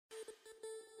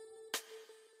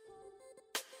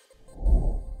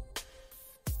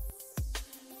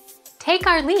Take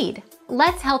our lead.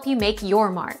 Let's help you make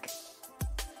your mark.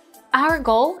 Our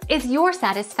goal is your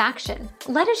satisfaction.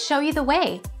 Let us show you the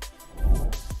way.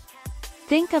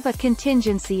 Think of a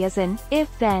contingency as an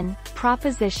if-then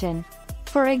proposition.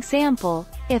 For example,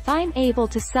 if I'm able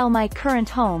to sell my current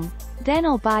home, then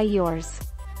I'll buy yours.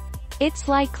 It's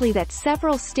likely that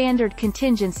several standard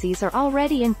contingencies are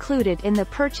already included in the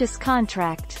purchase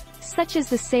contract, such as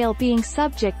the sale being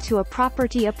subject to a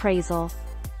property appraisal.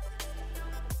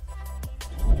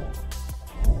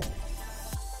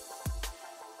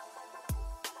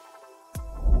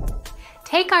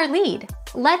 Take our lead.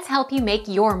 Let's help you make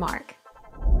your mark.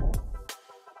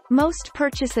 Most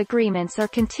purchase agreements are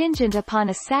contingent upon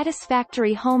a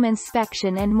satisfactory home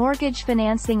inspection and mortgage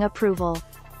financing approval.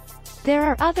 There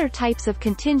are other types of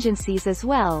contingencies as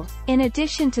well, in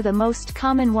addition to the most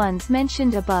common ones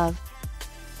mentioned above.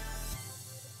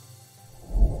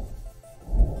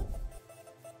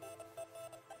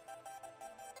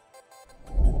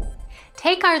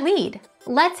 Take our lead.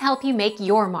 Let's help you make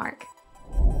your mark.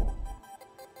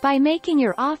 By making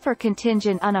your offer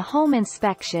contingent on a home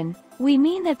inspection, we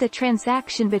mean that the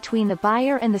transaction between the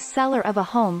buyer and the seller of a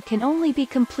home can only be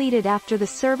completed after the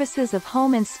services of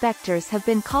home inspectors have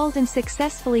been called and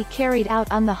successfully carried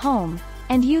out on the home,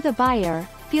 and you, the buyer,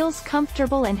 feels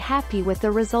comfortable and happy with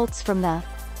the results from the.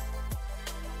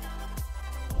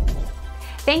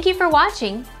 Thank you for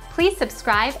watching. Please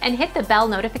subscribe and hit the bell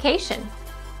notification.